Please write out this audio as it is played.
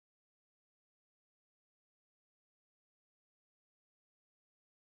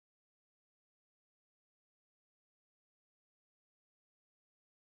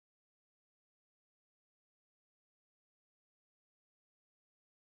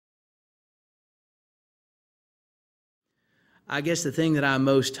I guess the thing that I'm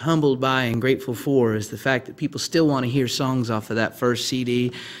most humbled by and grateful for is the fact that people still want to hear songs off of that first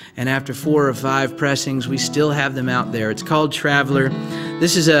CD. And after 4 or 5 pressings, we still have them out there. It's called Traveler.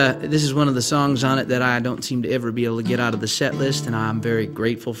 This is one of the songs on it that I don't seem to ever be able to get out of the set list, and I'm very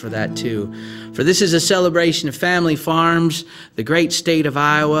grateful for that too. For this is a celebration of family farms, the great state of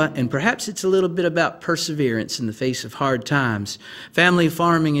Iowa, and perhaps it's a little bit about perseverance in the face of hard times. Family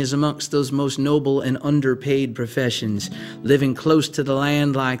farming is amongst those most noble and underpaid professions. Living close to the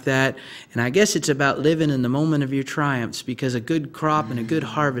land like that, and I guess it's about living in the moment of your triumphs, because a good crop and a good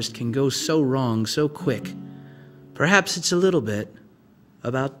harvest can go so wrong so quick. Perhaps it's a little bit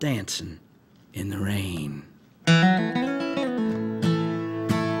about dancing in the rain.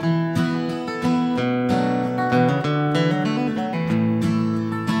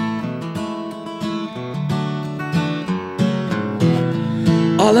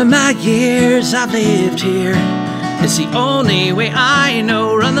 All of my years I've lived here. It's the only way I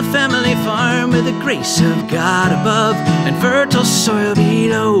know. Run the family farm with the grace of God above and fertile soil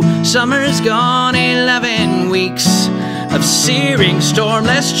below. Summer's gone, 11 weeks of searing,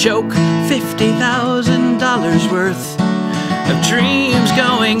 stormless choke. $50,000 worth of dreams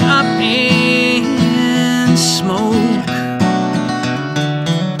going up in smoke.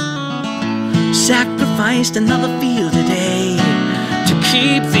 Sacrificed another field today to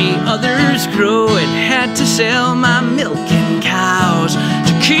keep the others growing. Had to sell my milk and cows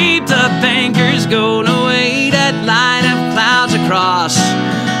to keep the bankers going away. That line of clouds across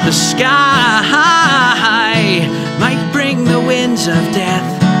the sky might bring the winds of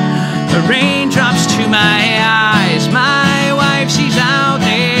death, the raindrops to my eyes. My wife, she's out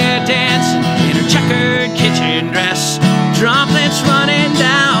there dancing in her checkered kitchen dress, droplets running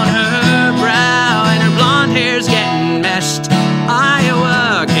down her brow, and her blonde hair's getting messed.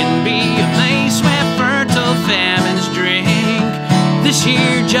 Iowa can be a place where fertile famines drink. This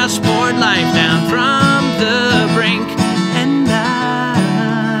year just poured life down from the brink, and I'm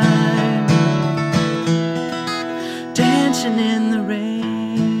dancing in the rain.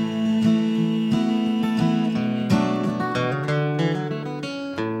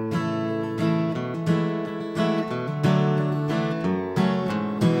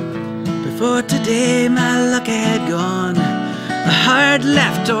 Before today my luck had gone, the hard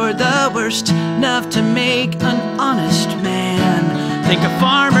left or the worst, enough to make an honest man think a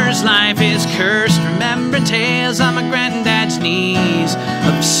farmer's life is cursed. Remembering tales on my granddad's knees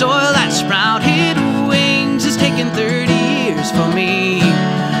of soil that sprouted wings. It's taken 30 years for me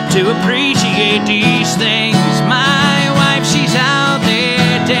to appreciate these things. My wife, she's out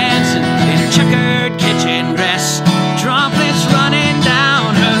there dancing in her checkered kitchen dress, droplets running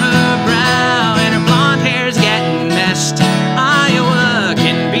down her brow, and her blonde hair's getting messed. Iowa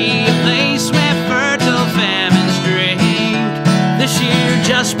can be a place where fertile famines drink. This year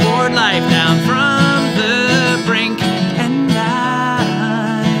just poured life down from the brink, and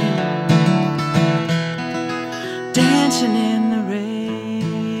I'm dancing in the rain.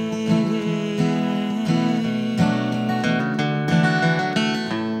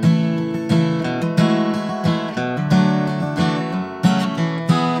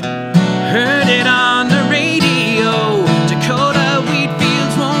 Heard it on the radio, Dakota wheat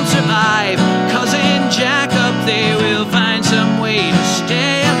fields won't survive. Cousin Jack up there will find some way to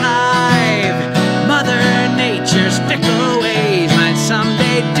stay alive. Mother Nature's fickle ways might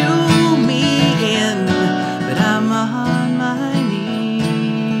someday do me in, but I'm on my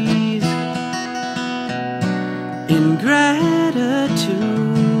knees in gratitude,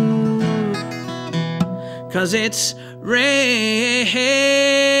 'cause it's raining.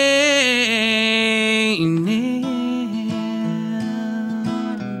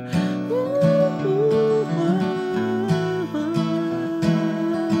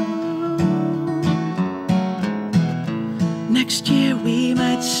 Next year we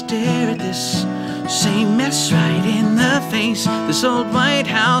might stare at this same mess right in the face. This old White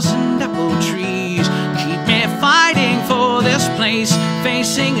House and apple trees keep me fighting for this place,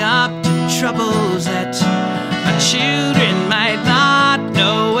 facing up to troubles that my children might not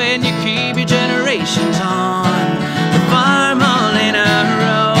know. When you keep your generations on the farm all in a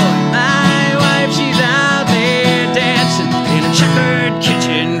row. My wife, she's out there dancing in a checkered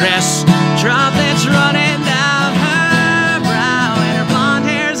kitchen dress, droplets running down her brow, and her blonde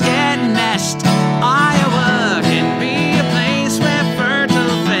hair's getting messed. Iowa can be a place where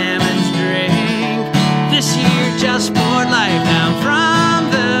fertile famines drink. This year just poured life down from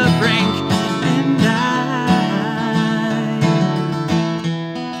the brink, and I'm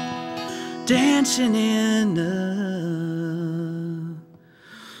dancing in the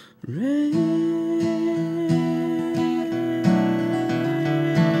rain.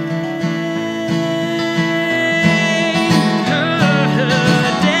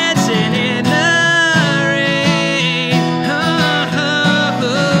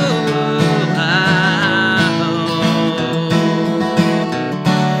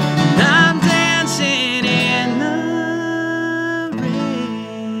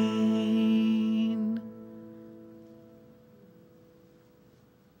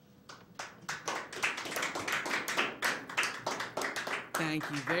 Thank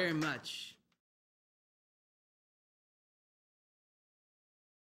you very much.